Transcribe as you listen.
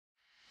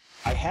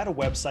had a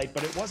website,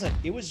 but it was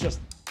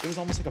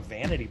almost like a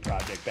vanity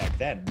project back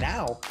then.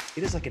 Now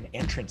it is like an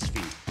entrance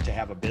fee to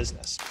have a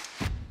business.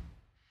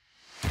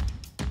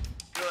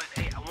 Good.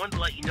 Hey, I wanted to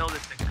let you know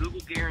that the Google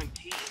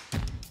guarantee,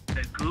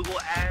 the Google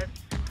ads,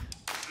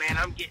 man,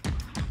 I'm getting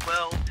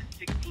 12 to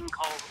 16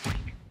 calls a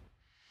week.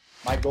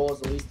 My goal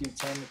is at least do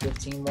 10 to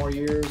 15 more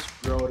years,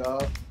 grow it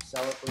up,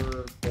 sell it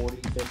for 40,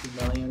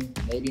 50 million,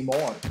 maybe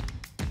more.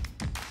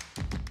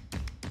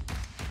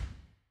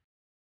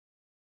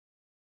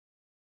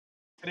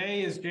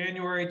 Today is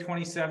January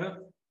 27th,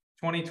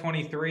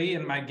 2023,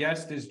 and my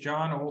guest is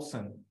John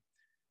Olson.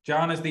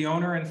 John is the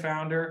owner and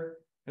founder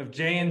of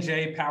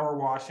J&J Power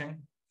Washing,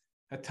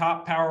 a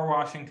top power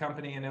washing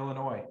company in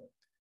Illinois.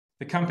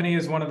 The company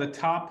is one of the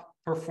top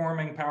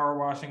performing power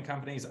washing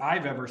companies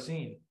I've ever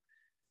seen,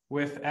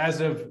 with,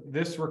 as of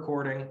this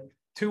recording,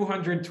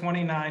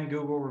 229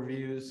 Google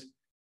reviews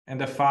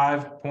and a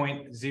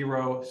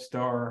 5.0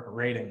 star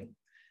rating.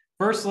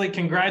 Firstly,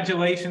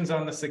 congratulations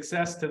on the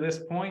success to this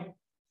point.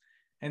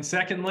 And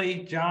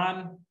secondly,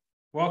 John,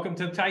 welcome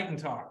to Titan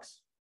Talks.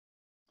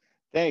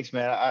 Thanks,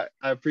 man. I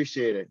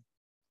appreciate it.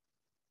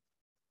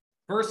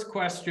 First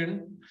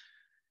question,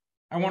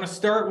 I want to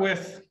start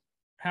with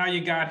how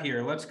you got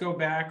here. Let's go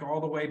back, all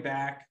the way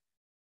back.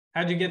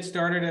 How'd you get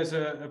started as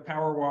a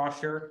power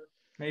washer?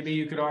 Maybe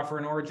you could offer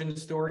an origin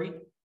story.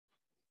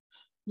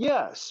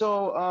 Yeah.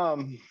 So,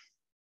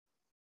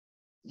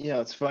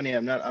 it's funny.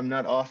 I'm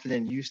not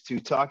often used to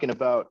talking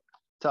about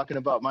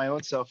my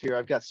own self here.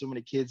 I've got so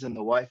many kids and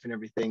the wife and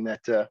everything that,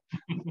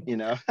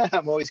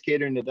 I'm always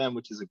catering to them,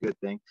 which is a good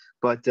thing.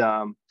 But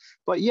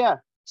yeah.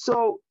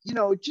 So,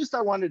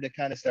 I wanted to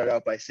kind of start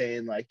out by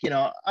saying,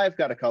 I've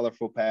got a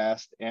colorful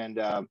past, and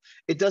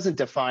it doesn't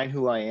define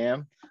who I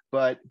am,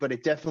 but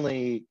it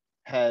definitely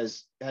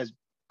has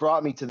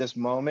brought me to this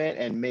moment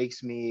and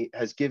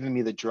has given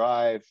me the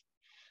drive.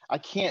 I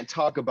can't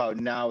talk about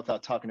now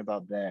without talking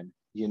about then,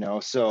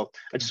 so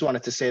I just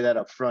wanted to say that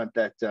up front,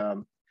 that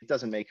it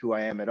doesn't make who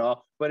I am at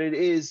all, but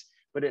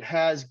it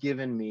has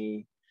given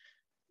me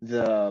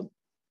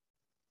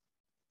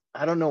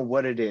I don't know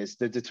what it is,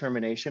 the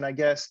determination, I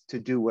guess, to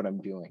do what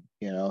I'm doing,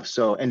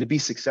 and to be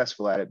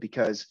successful at it,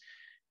 because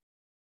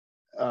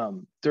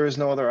there is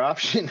no other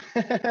option.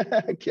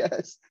 I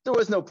guess there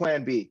was no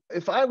plan B.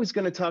 If I was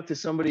going to talk to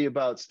somebody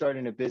about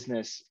starting a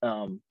business,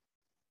 for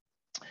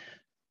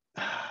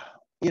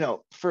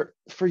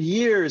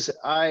years,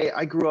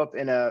 I grew up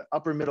in a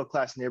upper middle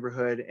class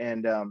neighborhood,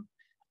 and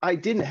I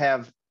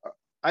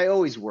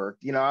always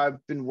worked.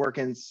 I've been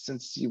working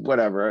since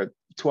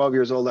 12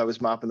 years old. I was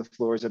mopping the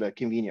floors at a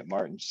convenient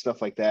mart and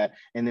stuff like that,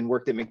 and then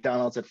worked at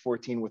McDonald's at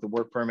 14 with a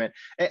work permit.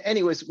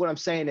 Anyways, what I'm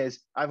saying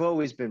is I've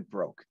always been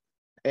broke.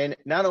 And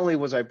not only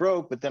was I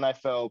broke, but then I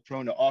fell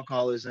prone to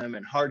alcoholism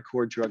and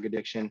hardcore drug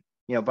addiction.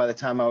 By the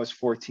time I was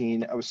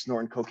 14, I was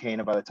snorting cocaine.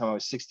 And by the time I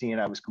was 16,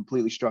 I was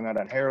completely strung out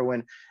on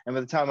heroin. And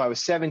by the time I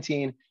was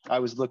 17, I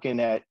was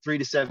looking at 3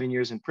 to 7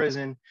 years in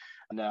prison.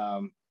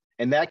 And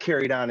that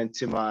carried on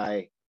into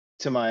my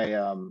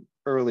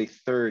early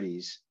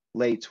 30s,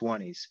 late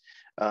 20s,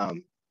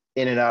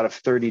 in and out of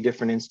 30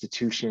 different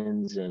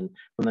institutions. And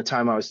from the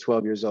time I was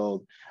 12 years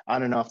old,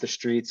 on and off the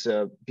streets,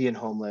 being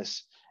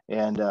homeless,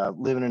 and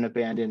living in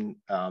abandoned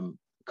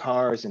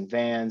cars and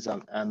vans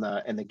in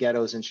the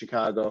ghettos in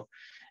Chicago.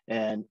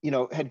 And,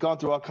 had gone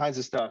through all kinds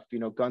of stuff,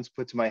 guns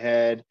put to my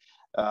head.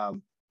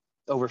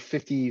 Over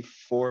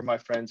 54 of my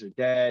friends are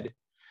dead.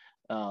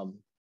 And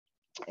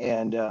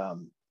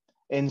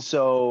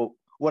so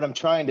what I'm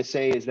trying to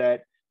say is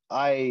that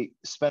I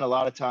spent a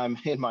lot of time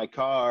in my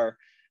car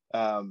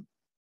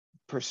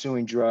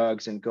pursuing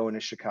drugs and going to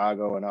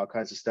Chicago and all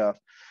kinds of stuff.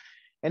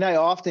 And I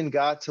often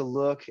got to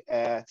look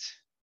at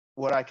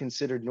what I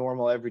considered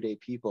normal, everyday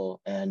people.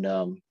 And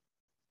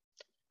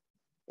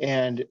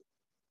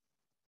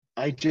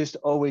I just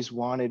always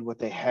wanted what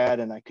they had,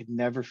 and I could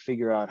never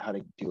figure out how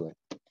to do it.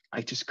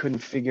 I just couldn't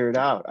figure it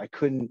out. I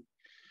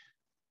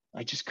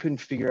just couldn't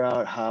figure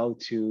out how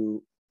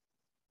to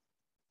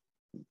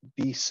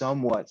be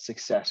somewhat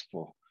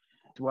successful.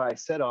 Why I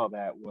said all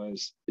that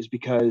is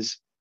because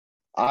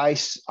I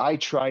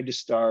tried to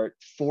start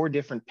 4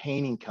 different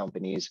painting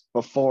companies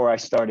before I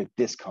started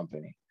this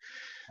company.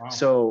 Wow.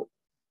 So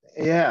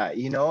yeah,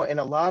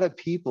 and a lot of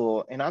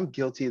people, and I'm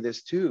guilty of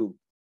this too,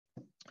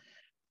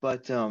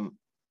 but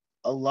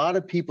a lot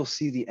of people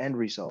see the end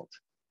result,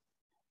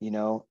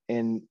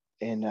 and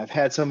I've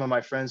had some of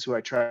my friends who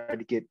I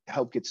tried to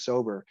help get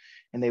sober,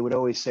 and they would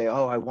always say,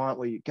 "Oh, I want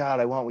what you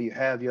got. I want what you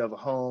have. You have a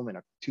home and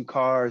 2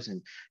 cars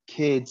and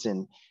kids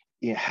and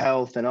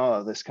health and all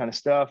of this kind of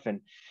stuff."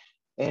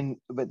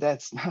 But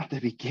that's not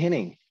the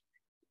beginning.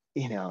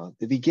 The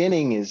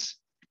beginning is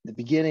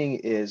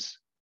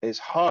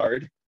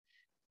hard.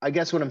 I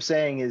guess what I'm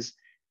saying is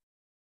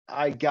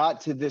I got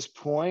to this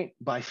point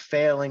by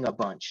failing a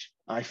bunch.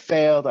 I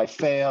failed.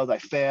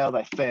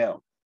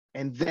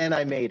 And then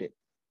I made it.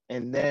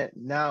 And then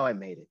now I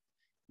made it,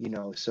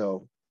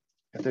 so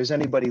if there's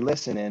anybody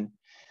listening,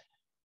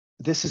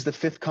 this is the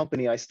 5th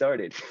company I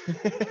started,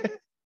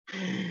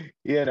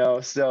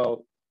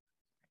 so.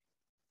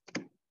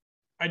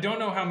 I don't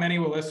know how many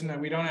will listen.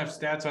 We don't have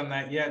stats on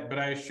that yet, but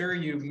I assure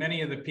you,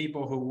 many of the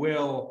people who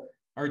will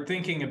are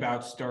thinking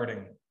about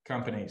starting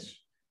companies,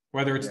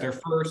 whether it's their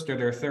first or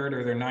their third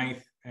or their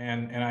ninth.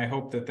 And I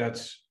hope that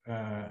that's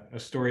a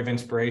story of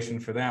inspiration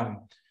for them.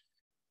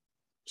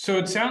 So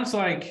it sounds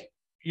like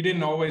you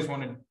didn't always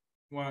want to,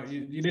 well,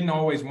 you didn't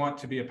always want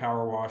to be a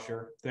power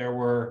washer. There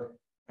were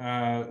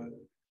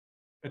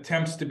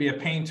attempts to be a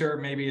painter,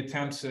 maybe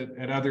attempts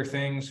at other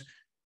things.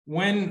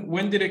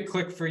 When did it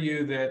click for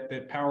you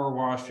that power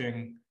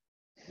washing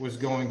was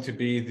going to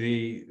be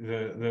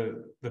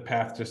the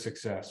path to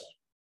success?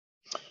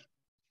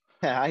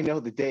 I know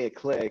the day it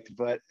clicked,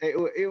 but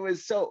it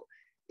was so,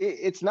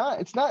 it's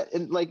not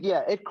like,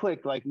 yeah, it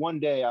clicked. Like one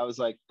day I was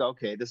like,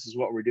 okay, this is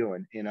what we're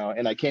doing, you know?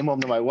 And I came home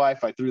to my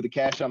wife, I threw the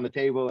cash on the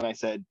table and I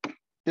said,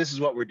 this is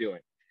what we're doing.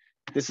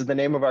 This is the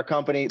name of our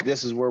company.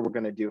 This is where we're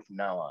going to do from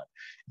now on.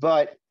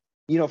 But,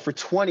 you know, for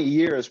 20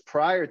 years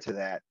prior to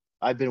that,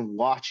 I've been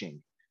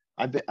watching.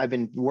 I've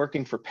been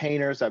working for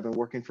painters. I've been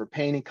working for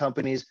painting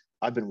companies.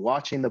 I've been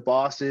watching the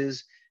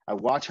bosses. I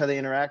watch how they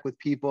interact with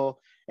people.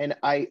 And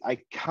I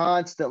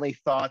constantly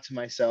thought to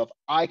myself,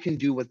 I can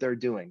do what they're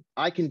doing.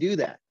 I can do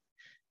that.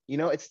 You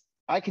know,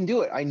 I can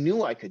do it. I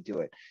knew I could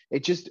do it.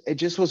 It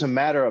just was a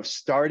matter of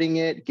starting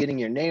it, getting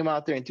your name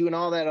out there and doing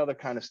all that other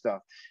kind of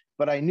stuff.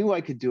 But I knew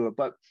I could do it.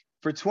 But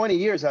for 20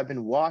 years, I've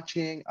been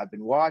watching, I've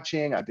been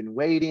waiting,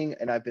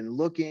 and I've been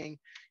looking,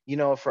 you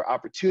know, for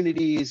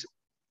opportunities.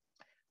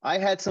 I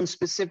had some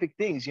specific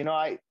things, you know,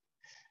 I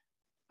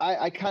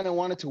kind of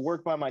wanted to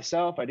work by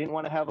myself. I didn't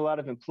want to have a lot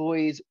of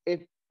employees.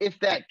 If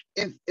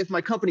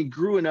my company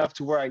grew enough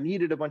to where I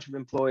needed a bunch of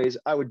employees,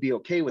 I would be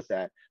okay with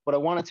that. But I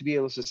wanted to be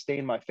able to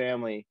sustain my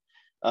family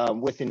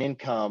with an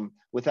income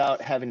without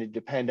having to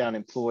depend on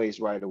employees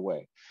right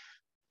away.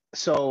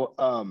 So,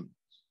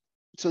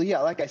 yeah,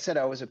 like I said,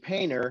 I was a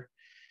painter.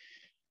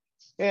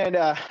 And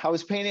I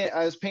was painting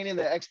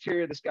the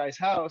exterior of this guy's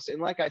house.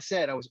 And like I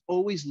said, I was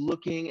always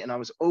looking and I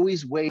was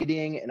always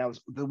waiting and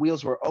the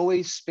wheels were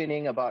always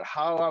spinning about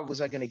how I was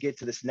going to get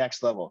to this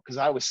next level, because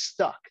I was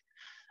stuck.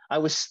 I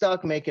was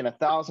stuck making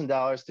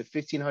 $1,000 to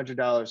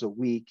 $1,500 a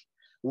week,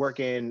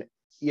 working,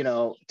 you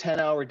know,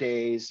 10-hour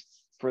days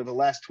for the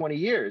last 20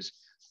 years,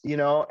 you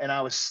know, and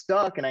I was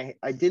stuck and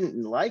I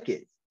didn't like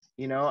it.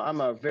 You know,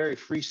 I'm a very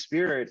free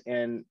spirit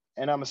and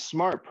I'm a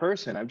smart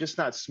person. I'm just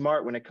not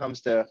smart when it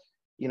comes to,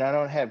 you know, I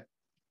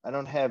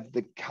don't have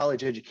the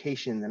college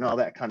education and all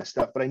that kind of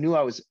stuff, but I knew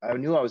I was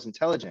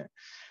intelligent.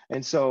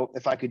 And so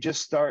if I could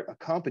just start a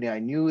company, I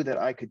knew that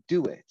I could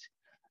do it.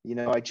 You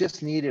know, I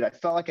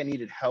felt like I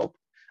needed help.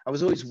 I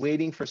was always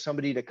waiting for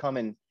somebody to come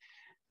and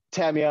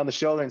tap me on the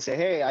shoulder and say,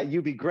 hey,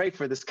 you'd be great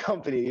for this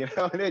company, you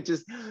know? And it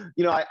just,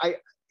 you know, I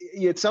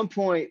at some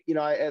point, you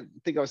know, I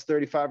think I was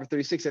 35 or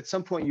 36. At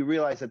some point you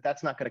realize that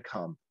that's not going to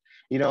come.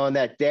 You know, and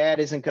that dad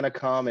isn't going to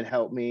come and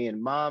help me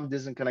and mom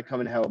isn't going to come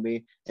and help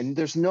me. And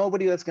there's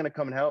nobody that's going to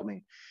come and help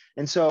me.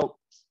 And so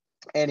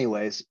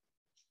anyways,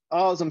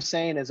 all I'm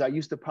saying is I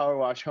used to power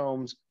wash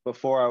homes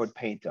before I would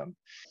paint them.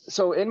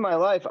 So in my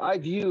life, I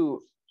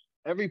view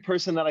every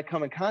person that I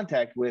come in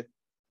contact with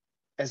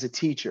as a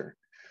teacher.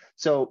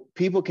 So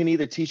people can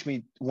either teach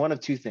me one of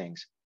two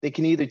things. They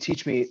can either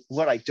teach me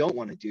what I don't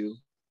want to do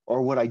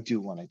or what I do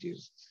want to do.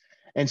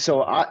 And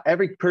so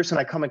every person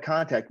I come in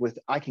contact with,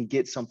 I can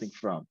get something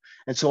from.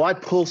 And so I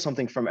pull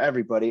something from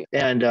everybody.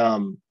 And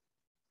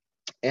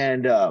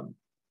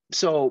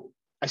so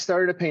I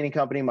started a painting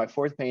company, my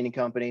fourth painting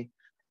company,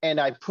 and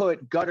I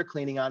put gutter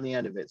cleaning on the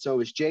end of it. So it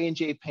was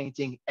J&J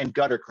painting and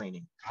gutter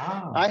cleaning.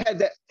 Oh. I had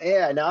that.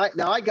 Yeah.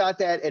 Now I got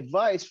that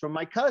advice from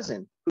my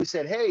cousin who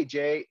said, hey,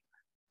 Jay,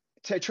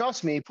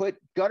 trust me, put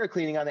gutter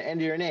cleaning on the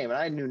end of your name. And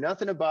I knew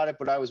nothing about it,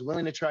 but I was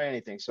willing to try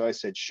anything. So I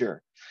said,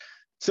 sure.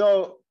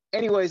 So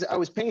anyways, I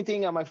was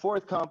painting on my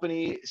fourth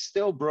company,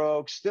 still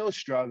broke, still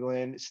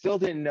struggling, still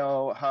didn't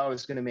know how I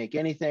was going to make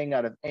anything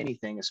out of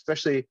anything,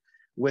 especially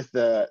with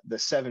the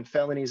 7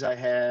 felonies I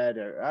had,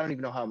 or I don't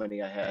even know how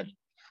many I had,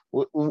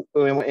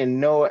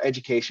 and no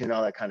education and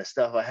all that kind of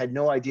stuff. I had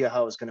no idea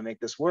how I was going to make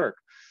this work.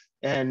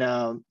 And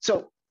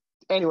so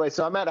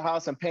I'm at a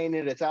house, I'm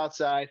painting it, it's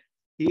outside.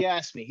 He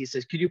asked me, he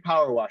says, could you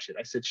power wash it?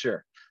 I said,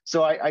 sure.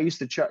 So I used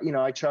to,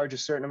 I charge a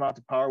certain amount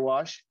to power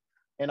wash.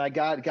 And I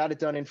got it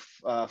done in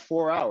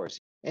 4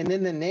 hours. And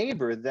then the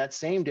neighbor that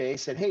same day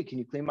said, hey, can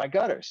you clean my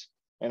gutters?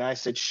 And I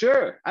said,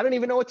 sure. I don't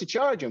even know what to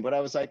charge him, but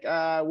I was like,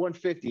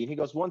 150. And he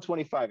goes,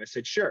 125. I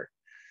said, sure.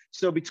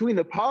 So between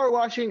the power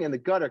washing and the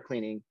gutter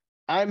cleaning,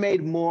 I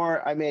made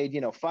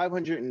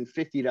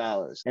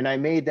 $550. And I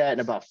made that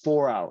in about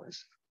 4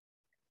 hours.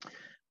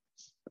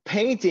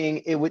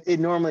 Painting, it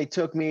normally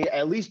took me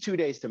at least 2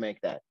 days to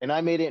make that. And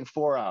I made it in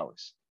 4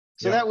 hours.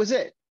 So that was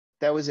it.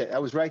 That was it. I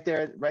was right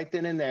there, right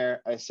then and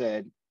there. I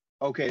said,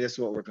 okay, this is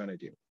what we're going to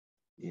do,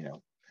 you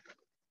know.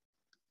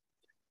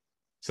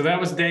 So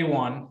that was day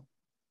 1.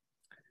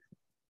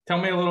 Tell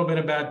me a little bit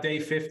about day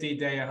 50,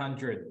 day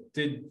 100.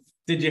 Did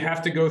you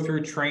have to go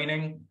through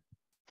training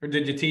or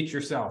did you teach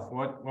yourself?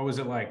 What was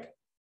it like?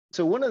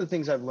 So one of the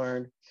things I've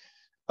learned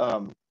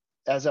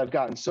as I've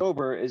gotten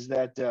sober is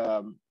that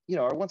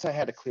or once I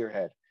had a clear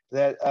head,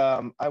 that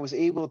I was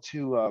able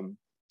to,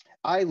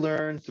 I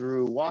learned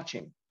through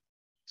watching.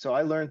 So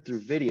I learned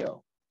through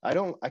video.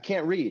 I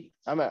can't read.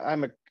 I'm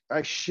a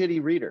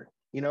shitty reader.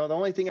 The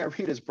only thing I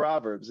read is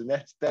Proverbs, and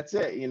that's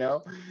it,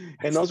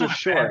 and those are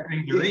short.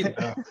 Thing to read,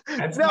 though.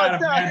 That's No, not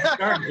it's a bad not.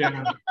 start,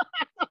 John.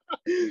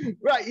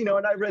 Right,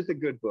 and I read the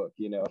good book,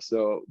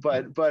 so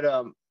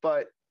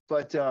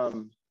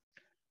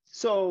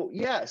so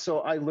yeah, so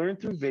I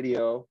learned through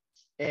video,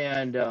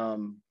 and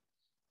I'm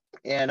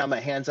a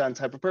hands-on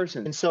type of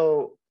person, and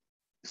so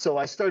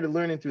I started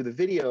learning through the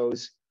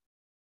videos.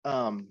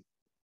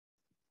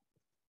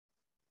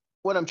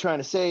 What I'm trying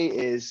to say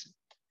is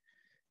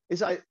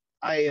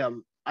I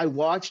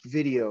watched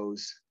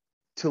videos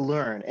to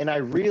learn, and I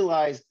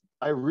realized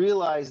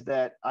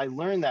that I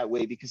learned that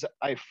way because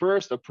I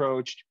first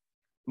approached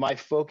my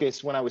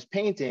focus when I was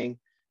painting.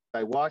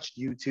 I watched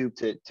YouTube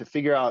to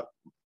figure out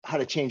how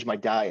to change my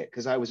diet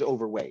because I was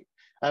overweight.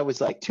 I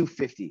was like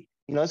 250.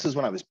 This is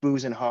when I was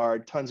boozing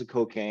hard, tons of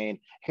cocaine,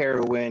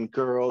 heroin,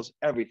 girls,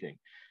 everything.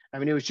 I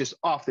mean, it was just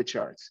off the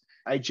charts.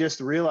 I just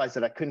realized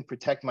that I couldn't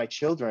protect my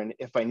children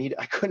if I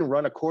couldn't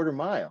run a quarter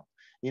mile,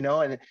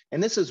 and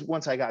this is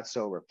once I got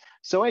sober.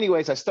 So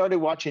anyways, I started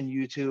watching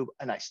YouTube,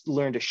 and I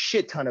learned a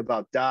shit ton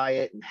about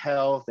diet and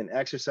health and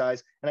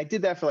exercise. And I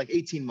did that for like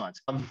 18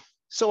 months.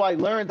 So I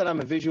learned that I'm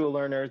a visual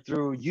learner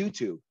through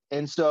YouTube.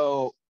 And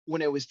so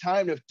when it was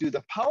time to do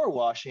the power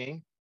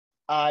washing,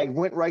 I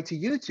went right to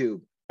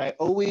YouTube. I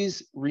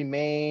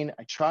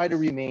try to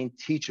remain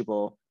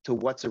teachable to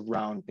what's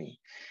around me.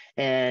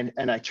 And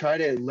I try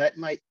to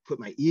put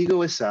my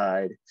ego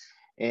aside.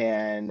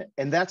 And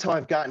that's how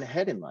I've gotten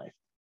ahead in life.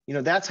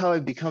 That's how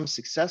I've become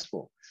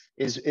successful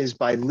is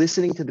by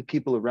listening to the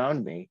people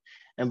around me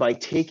and by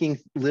taking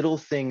little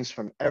things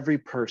from every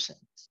person.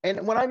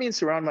 And when I mean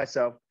surround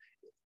myself,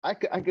 I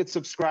could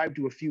subscribe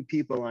to a few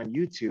people on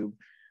YouTube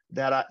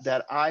that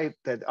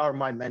are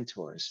my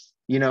mentors.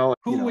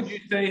 Who would you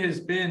say has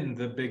been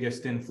the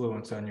biggest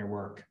influence on your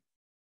work?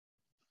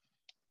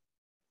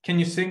 Can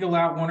you single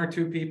out one or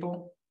two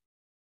people?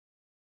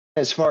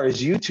 As far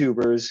as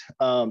YouTubers,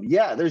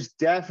 yeah, there's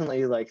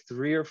definitely like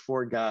 3 or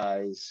 4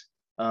 guys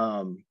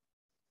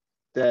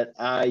that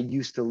I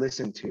used to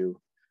listen to.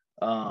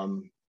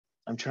 I'm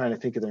trying to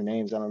think of their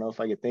names. I don't know if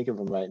I could think of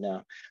them right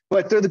now,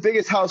 but they're the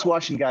biggest house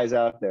washing guys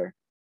out there.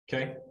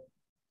 Okay.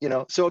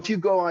 So if you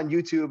go on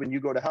YouTube and you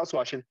go to house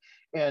washing,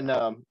 and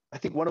I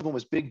think one of them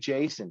was Big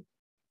Jason.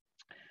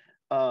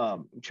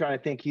 I'm trying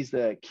to think, he's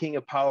the king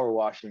of power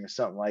washing or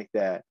something like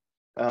that.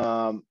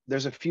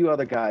 There's a few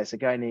other guys, a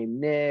guy named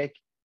Nick.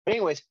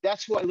 Anyways,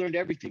 that's who I learned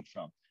everything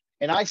from.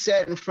 And I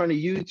sat in front of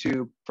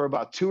YouTube for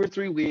about 2 or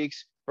 3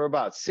 weeks for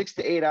about 6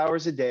 to 8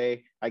 hours a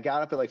day. I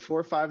got up at like 4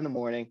 or 5 in the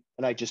morning,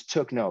 and I just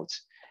took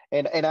notes.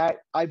 And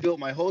I built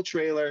my whole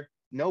trailer.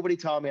 Nobody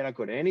taught me. I don't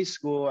go to any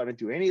school. I didn't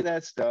do any of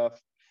that stuff.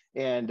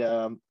 And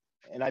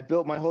I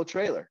built my whole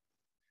trailer.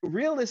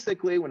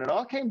 Realistically, when it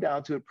all came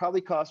down to it,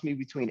 probably cost me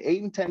between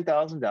 $8,000 and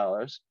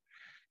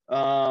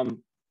 $10,000.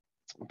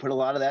 Put a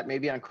lot of that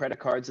maybe on credit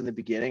cards in the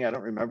beginning. I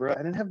don't remember. I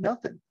didn't have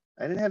nothing.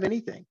 I didn't have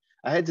anything.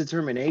 I had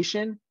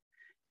determination,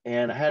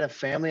 and I had a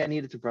family I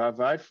needed to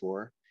provide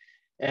for,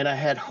 and I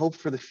had hope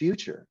for the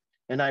future.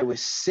 And I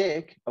was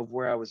sick of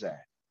where I was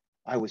at.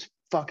 I was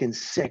fucking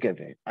sick of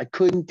it. I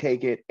couldn't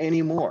take it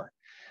anymore.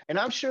 And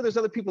I'm sure there's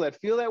other people that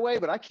feel that way,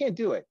 but I can't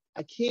do it.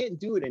 I can't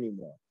do it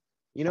anymore.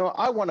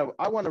 I want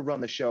to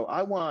run the show.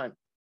 I want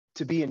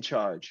to be in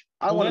charge.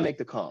 I want to make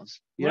the calls.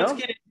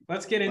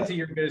 Let's get into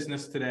your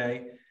business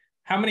today.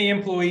 How many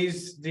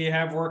employees do you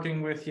have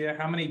working with you?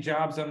 How many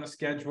jobs on the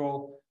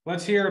schedule?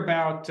 Let's hear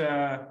about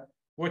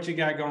what you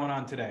got going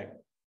on today.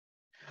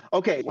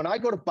 Okay, when I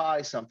go to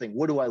buy something,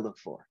 what do I look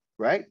for,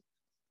 right?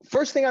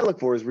 First thing I look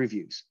for is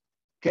reviews.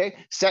 Okay.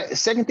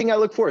 Second thing I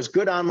look for is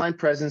good online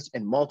presence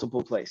in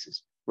multiple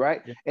places,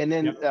 right? Yep. And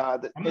then, Yep.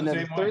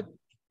 the third,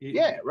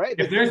 yeah, right.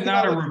 If there's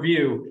not a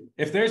review,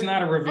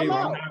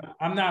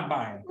 I'm not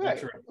buying. Right.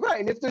 That's right. Right.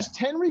 And if there's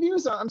 10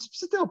 reviews, I'm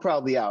still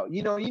probably out.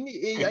 You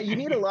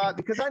need a lot,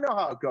 because I know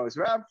how it goes,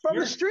 right? I'm from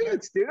the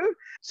streets, dude.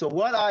 So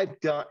what I've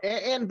done,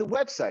 and the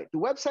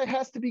website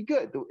has to be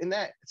good. And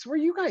that's where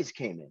you guys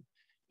came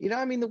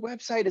in. The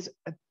website is,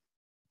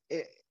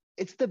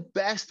 it's the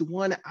best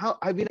one out.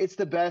 It's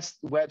the best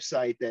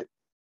website that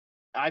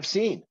I've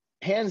seen,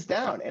 hands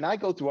down. And I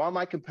go through all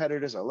my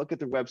competitors. I look at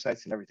their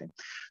websites and everything.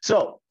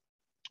 So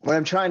what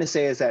I'm trying to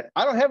say is that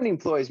I don't have any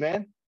employees,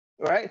 man.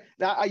 Right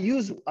now, I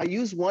use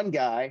one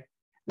guy.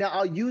 Now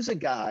I'll use a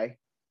guy,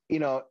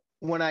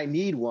 when I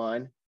need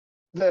one.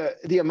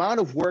 The amount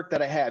of work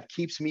that I have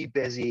keeps me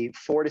busy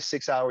 4 to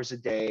 6 hours a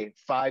day,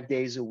 5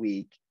 days a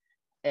week,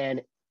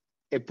 and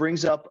it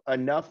brings up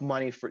enough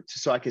money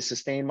so I can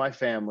sustain my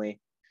family.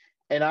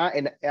 And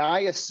I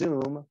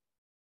assume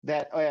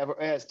that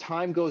as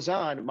time goes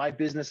on, my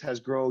business has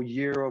grown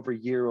year over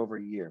year over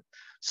year.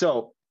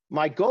 So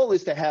my goal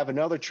is to have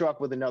another truck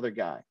with another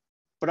guy,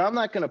 but I'm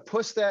not going to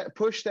push that.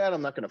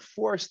 I'm not going to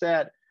force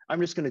that.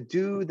 I'm just going to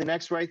do the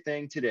next right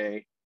thing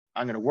today.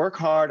 I'm going to work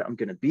hard. I'm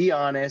going to be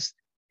honest.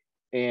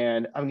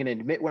 and I'm going to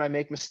admit when I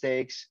make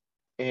mistakes,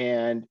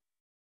 and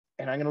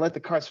I'm going to let the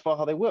cards fall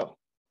how they will.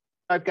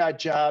 I've got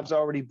jobs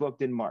already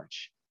booked in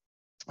March,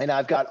 and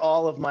I've got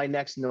all of my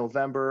next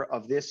November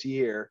of this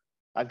year.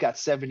 I've got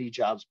 70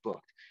 jobs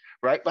booked,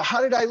 right? But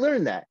how did I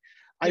learn that?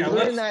 I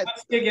learned that.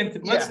 Let's dig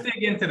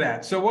into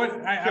that. So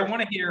I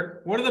want to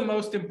hear, what are the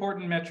most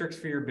important metrics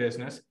for your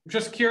business?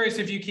 Just curious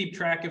if you keep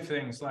track of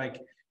things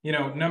like,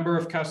 number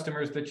of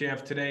customers that you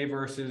have today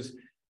versus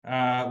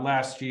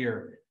last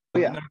year.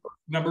 Yeah.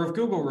 Number of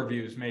Google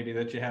reviews maybe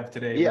that you have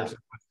today versus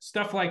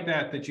stuff like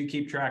that you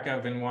keep track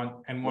of and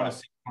want to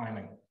see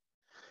climbing.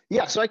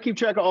 Yeah, so I keep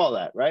track of all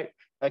that, right?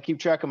 I keep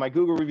track of my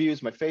Google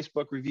reviews, my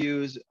Facebook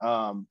reviews,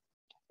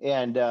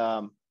 and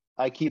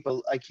I keep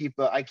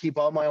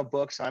all my own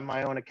books. I'm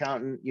my own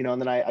accountant,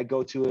 and then I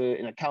go to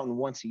an accountant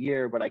once a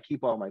year, but I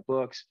keep all my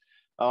books,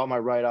 all my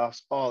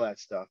write-offs, all that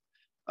stuff.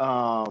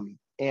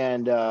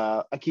 And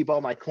I keep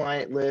all my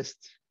client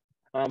lists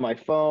on my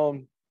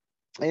phone.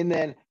 And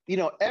then,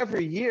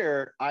 every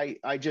year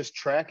I just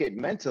track it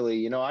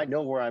mentally. I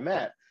know where I'm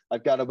at.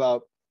 I've got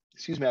about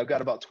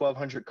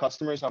 1,200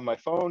 customers on my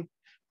phone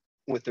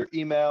with their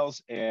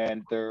emails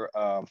and their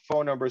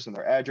phone numbers and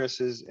their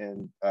addresses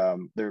and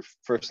their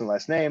first and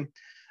last name.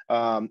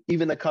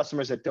 Even the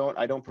customers that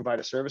I don't provide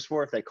a service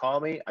for, if they call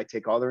me, I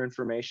take all their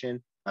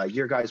information.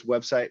 Your guys'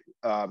 website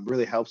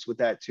really helps with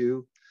that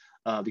too,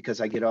 because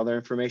I get all their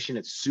information.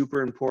 It's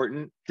super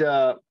important.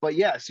 But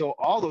yeah, so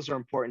all those are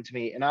important to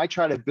me. And I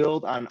try to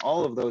build on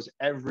all of those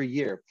every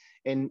year.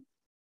 And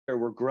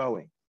we're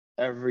growing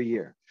every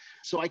year.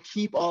 So I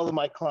keep all of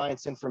my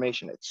clients'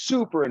 information. It's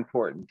super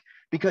important,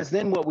 because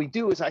then what we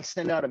do is I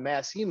send out a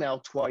mass email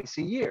twice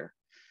a year.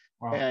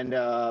 Wow. And,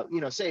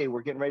 say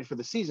we're getting ready for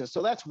the season.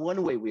 So that's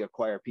one way we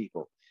acquire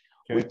people.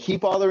 Okay. We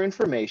keep all their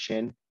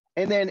information.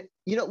 And then,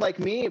 like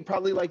me,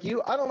 probably like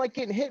you, I don't like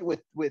getting hit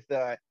with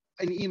an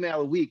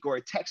email a week or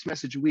a text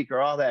message a week or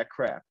all that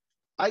crap.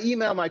 I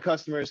email my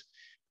customers.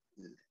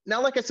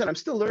 Now, like I said, I'm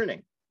still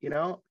learning,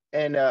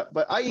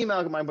 but I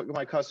email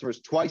my customers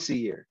twice a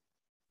year.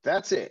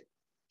 That's it.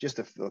 Just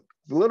a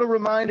little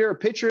reminder, a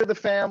picture of the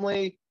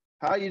family.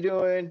 How you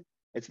doing?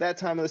 It's that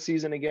time of the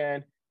season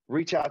again.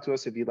 Reach out to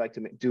us if you'd like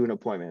to do an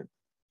appointment.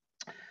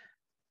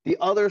 The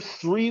other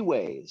 3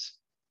 ways,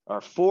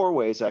 or 4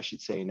 ways, I should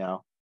say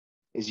now,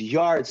 is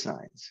yard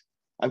signs.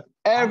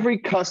 Every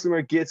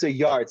customer gets a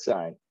yard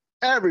sign,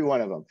 every one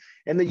of them.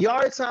 And the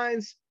yard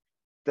signs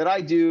that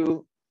I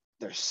do,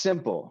 they're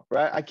simple,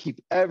 right? I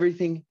keep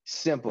everything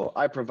simple.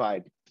 I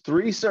provide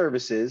 3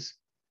 services: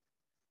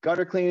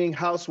 gutter cleaning,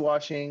 house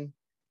washing,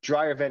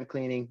 dryer vent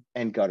cleaning,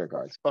 and gutter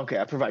guards. Okay,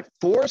 I provide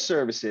 4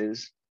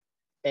 services,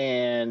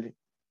 and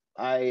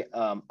I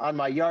on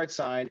my yard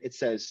sign, it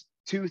says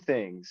 2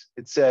 things.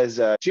 It says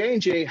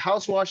J&J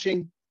house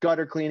washing,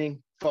 gutter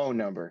cleaning, phone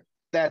number.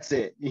 That's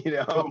it,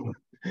 Boom.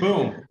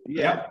 Boom.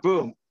 Yeah, yep.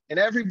 Boom. And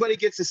everybody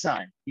gets a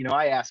sign.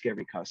 I ask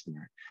every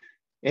customer.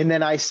 And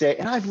then I say,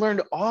 and I've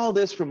learned all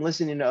this from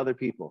listening to other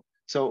people.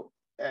 So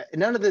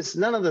none of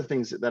the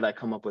things that I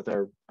come up with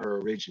are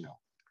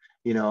original,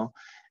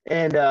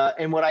 And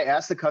when I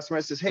ask the customer,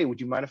 I says, hey, would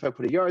you mind if I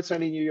put a yard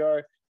sign in your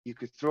yard? You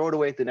could throw it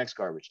away at the next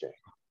garbage day.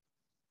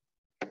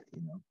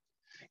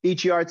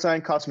 Each yard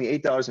sign costs me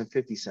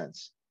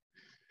 $8.50.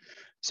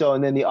 So,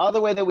 and then the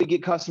other way that we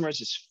get customers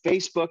is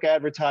Facebook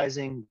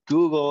advertising,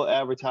 Google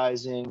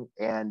advertising,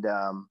 and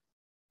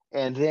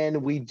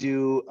then we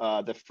do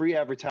the free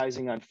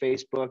advertising on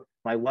Facebook.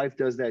 My wife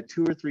does that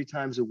 2 or 3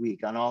 times a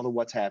week on all the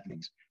what's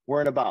happenings.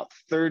 We're in about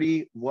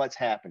 30 what's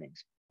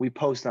happenings. We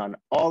post on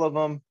all of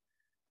them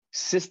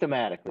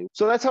systematically.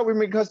 So that's how we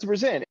bring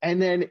customers in.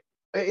 And then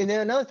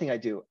another thing I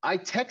do, I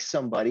text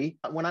somebody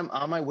when I'm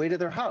on my way to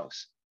their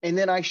house, and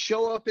then I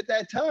show up at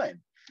that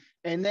time.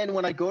 And then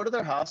when I go to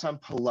their house, I'm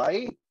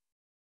polite,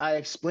 I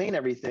explain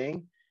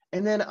everything.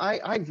 And then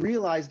I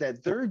realize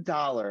that their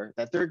dollar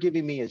that they're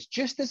giving me is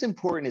just as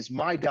important as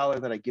my dollar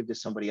that I give to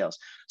somebody else.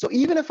 So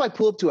even if I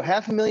pull up to a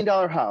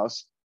 $500,000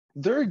 house,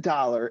 their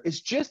dollar is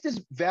just as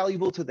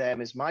valuable to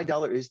them as my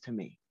dollar is to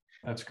me.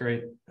 That's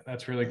great.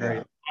 That's really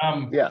great.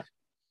 Yeah.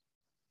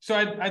 So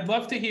I'd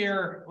love to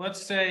hear,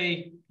 let's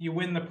say you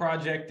win the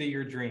project of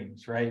your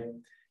dreams, right?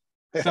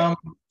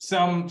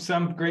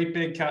 Some great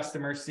big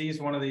customer sees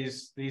one of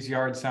these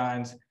yard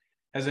signs,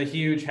 has a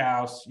huge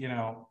house,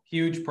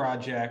 huge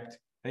project.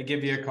 They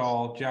give you a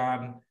call,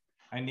 John,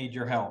 I need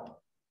your help.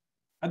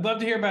 I'd love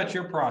to hear about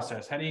your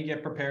process. How do you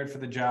get prepared for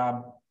the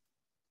job?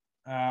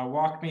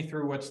 Walk me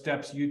through what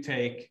steps you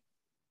take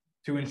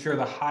to ensure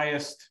the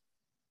highest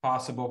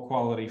possible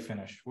quality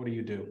finish. What do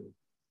you do?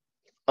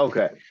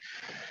 Okay.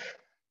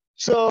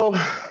 So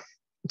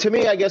to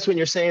me, I guess when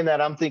you're saying that,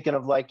 I'm thinking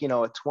of like,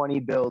 a 20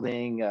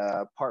 building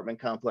apartment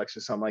complex or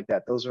something like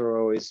that. Those are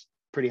always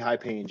pretty high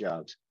paying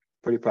jobs,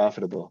 pretty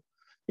profitable.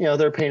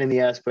 They're a pain in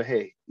the ass, but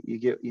hey, you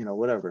get,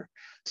 whatever.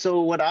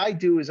 So what I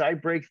do is I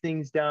break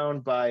things down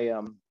by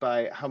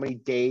how many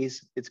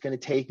days it's going to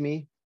take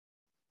me.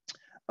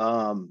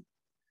 And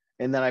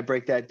then I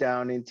break that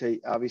down into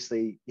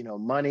obviously,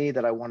 money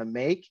that I want to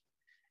make.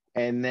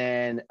 And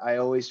then I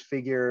always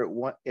figure,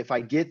 if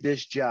I get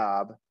this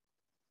job,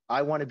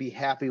 I want to be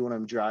happy when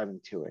I'm driving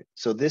to it.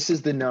 So this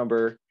is the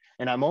number,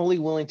 and I'm only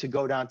willing to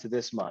go down to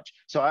this much.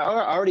 So I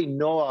already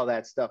know all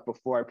that stuff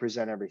before I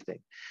present everything.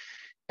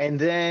 And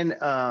then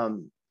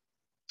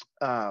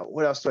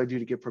what else do I do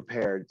to get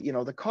prepared? You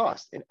know, the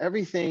cost and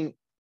everything,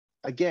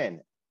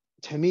 again,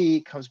 to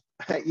me comes,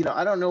 you know,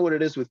 I don't know what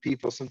it is with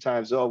people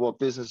sometimes. Oh, well,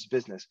 business is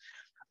business.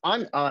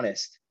 I'm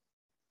honest.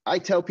 I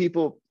tell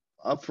people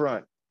up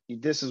front,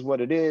 this is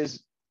what it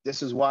is.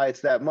 This is why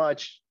it's that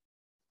much.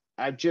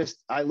 I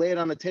lay it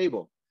on the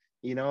table,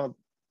 you know,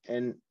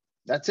 and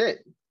that's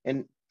it.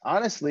 And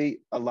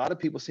honestly, a lot of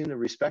people seem to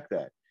respect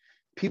that.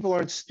 People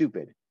aren't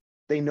stupid.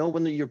 They know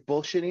when you're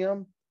bullshitting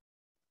them.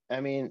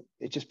 I mean,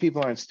 it's just,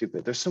 people aren't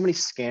stupid. There's so many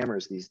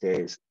scammers these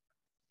days.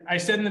 I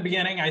said in the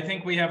beginning, I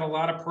think we have a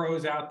lot of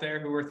pros out there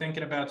who are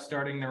thinking about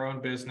starting their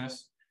own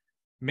business.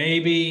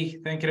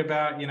 Maybe thinking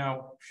about, you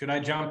know, should I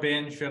jump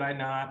in? Should I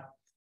not?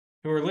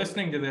 Who are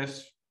listening to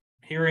this,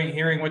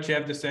 hearing what you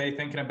have to say,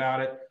 thinking about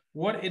it.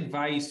 What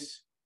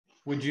advice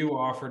would you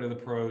offer to the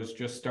pros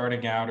just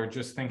starting out or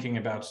just thinking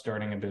about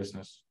starting a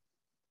business?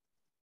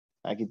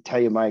 I can tell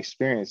you my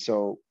experience.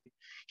 So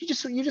you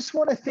just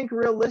want to think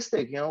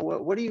realistic. You know,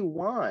 what do you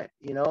want?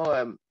 You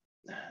know,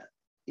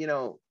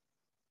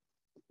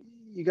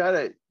 you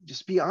gotta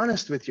just be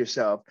honest with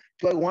yourself.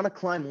 Do I want to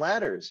climb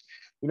ladders?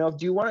 You know,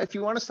 if you want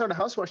to start a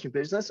house washing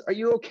business, are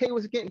you okay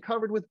with getting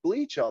covered with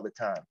bleach all the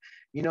time?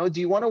 You know, do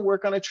you want to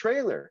work on a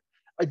trailer?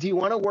 Do you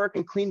want to work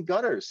and clean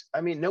gutters?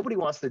 I mean, nobody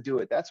wants to do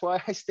it. That's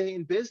why I stay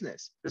in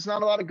business. There's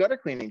not a lot of gutter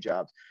cleaning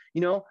jobs.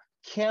 You know,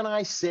 can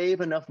I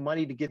save enough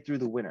money to get through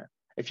the winter?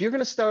 If you're going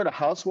to start a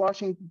house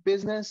washing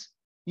business,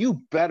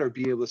 you better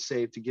be able to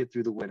save to get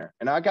through the winter.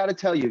 And I got to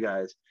tell you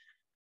guys,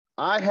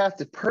 I have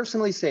to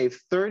personally save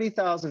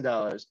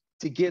 $30,000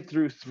 to get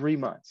through 3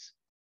 months.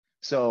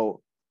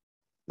 So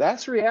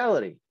that's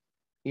reality,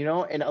 you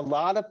know, and a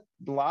lot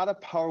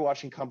of power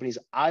washing companies,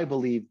 I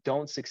believe,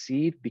 don't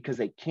succeed because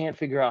they can't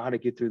figure out how to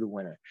get through the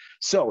winter.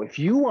 So if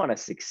you want to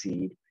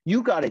succeed,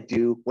 you got to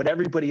do what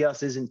everybody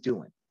else isn't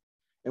doing.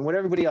 And what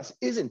everybody else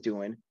isn't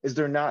doing is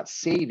they're not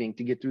saving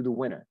to get through the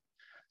winter.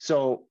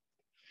 So,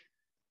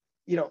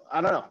 you know,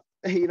 I don't know.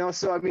 You know,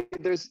 so I mean,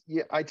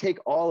 I take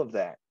all of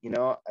that, you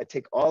know,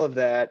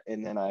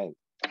 and then I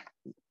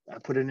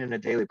put it in a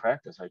daily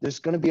practice. There's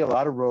going to be a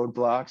lot of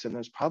roadblocks and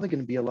there's probably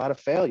going to be a lot of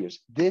failures.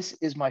 This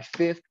is my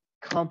 5th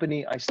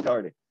company I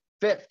started,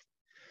 5th.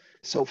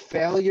 So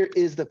failure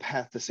is the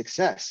path to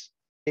success.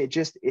 It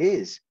just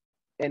is.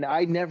 And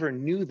I never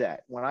knew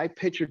that. When I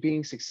pictured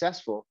being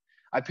successful,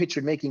 I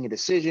pictured making a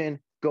decision,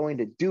 going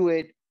to do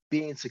it,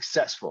 being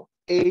successful,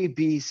 A,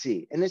 B,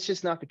 C. And it's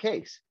just not the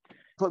case.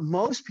 But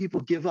most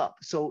people give up.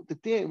 So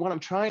what I'm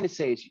trying to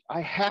say is I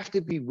have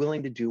to be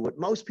willing to do what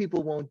most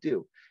people won't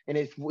do. And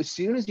as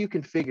soon as you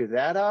can figure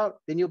that out,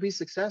 then you'll be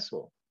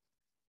successful.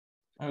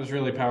 That was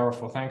really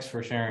powerful. Thanks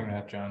for sharing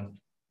that, John.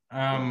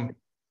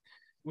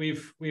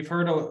 We've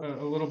heard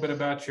a little bit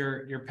about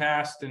your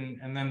past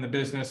and then the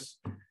business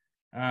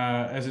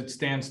as it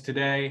stands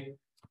today.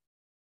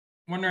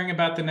 Wondering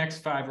about the next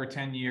 5 or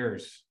 10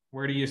 years.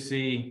 Where do you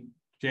see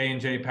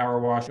J&J Power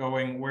Wash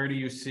going? Where do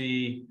you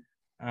see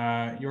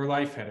your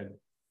life headed?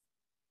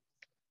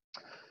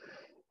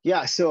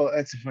 Yeah, so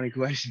that's a funny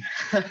question.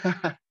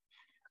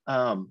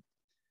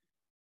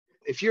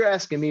 If you're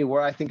asking me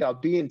where I think I'll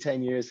be in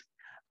 10 years,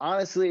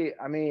 honestly,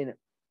 I mean,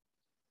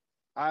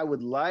 I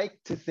would like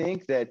to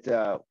think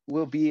that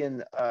we'll be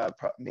in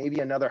maybe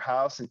another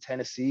house in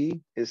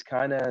Tennessee is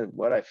kind of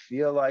what I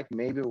feel like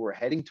maybe we're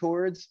heading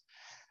towards.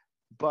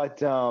 But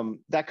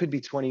that could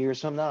be 20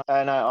 years from now.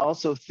 And I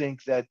also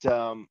think that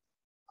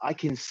I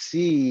can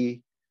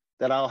see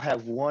that I'll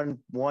have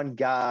one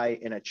guy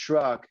in a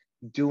truck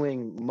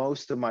doing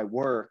most of my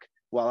work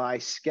while I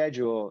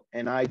schedule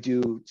and I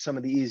do some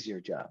of the easier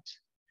jobs,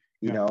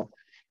 you know,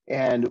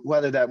 and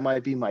whether that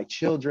might be my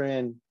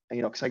children,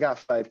 you know, because I got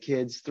 5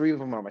 kids, 3 of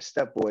them are my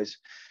stepboys,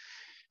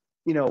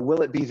 you know,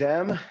 will it be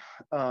them?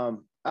 I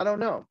don't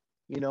know,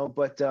 you know,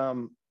 but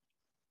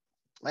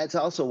that's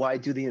also why I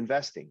do the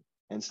investing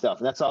and stuff.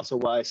 And that's also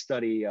why I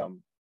study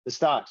the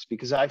stocks,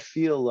 because I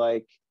feel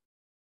like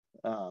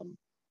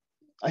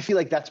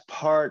that's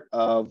part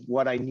of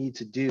what I need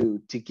to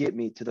do to get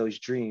me to those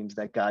dreams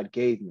that God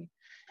gave me.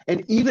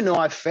 And even though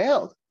I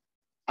failed,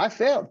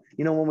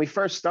 you know, when we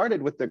first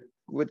started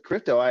with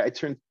crypto, I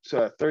turned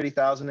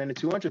 30,000 into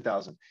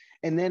 200,000.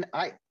 And then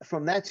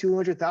from that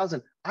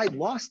 200,000, I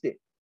lost it.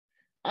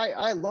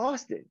 I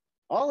lost it,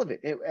 all of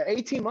it.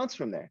 18 months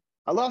from there,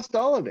 I lost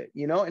all of it,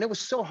 you know, and it was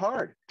so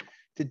hard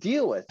to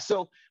deal with.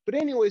 So, but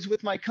anyways,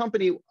 with my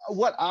company,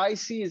 what I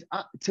see is,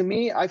 to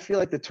me, I feel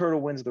like the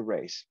turtle wins the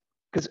race,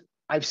 because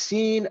I've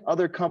seen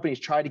other companies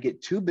try to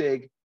get too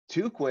big,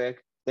 too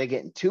quick. They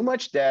get in too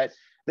much debt.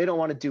 They don't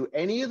want to do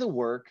any of the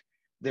work.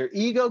 Their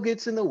ego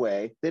gets in the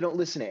way. They don't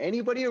listen to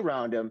anybody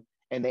around them,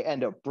 and they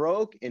end up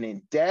broke and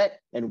in debt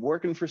and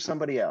working for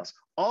somebody else,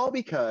 all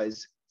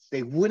because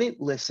they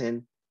wouldn't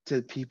listen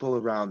to people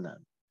around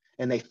them.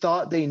 And they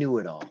thought they knew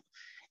it all.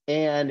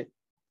 And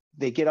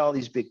they get all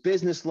these big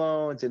business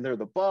loans and they're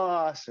the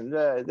boss and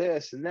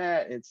this and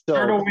that. And so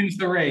Turtle wins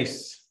the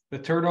race. The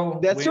turtle.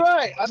 that's wins.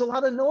 right. There's a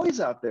lot of noise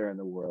out there in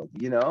the world.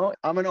 You know,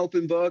 I'm an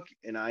open book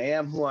and I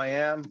am who I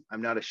am.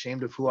 I'm not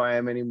ashamed of who I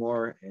am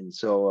anymore. And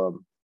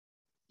so,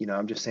 you know,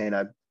 I'm just saying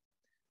I'm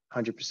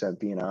 100%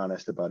 being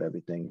honest about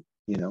everything,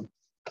 you know.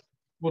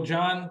 Well,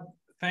 John,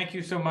 thank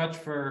you so much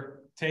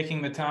for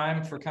taking the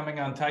time, for coming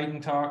on Titan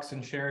Talks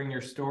and sharing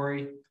your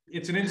story.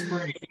 It's an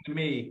inspiration to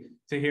me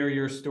to hear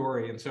your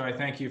story. And so I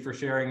thank you for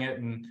sharing it.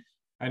 And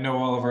I know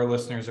all of our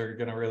listeners are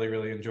going to really,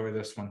 really enjoy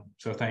this one.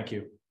 So thank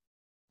you.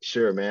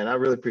 Sure, man. I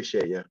really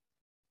appreciate you.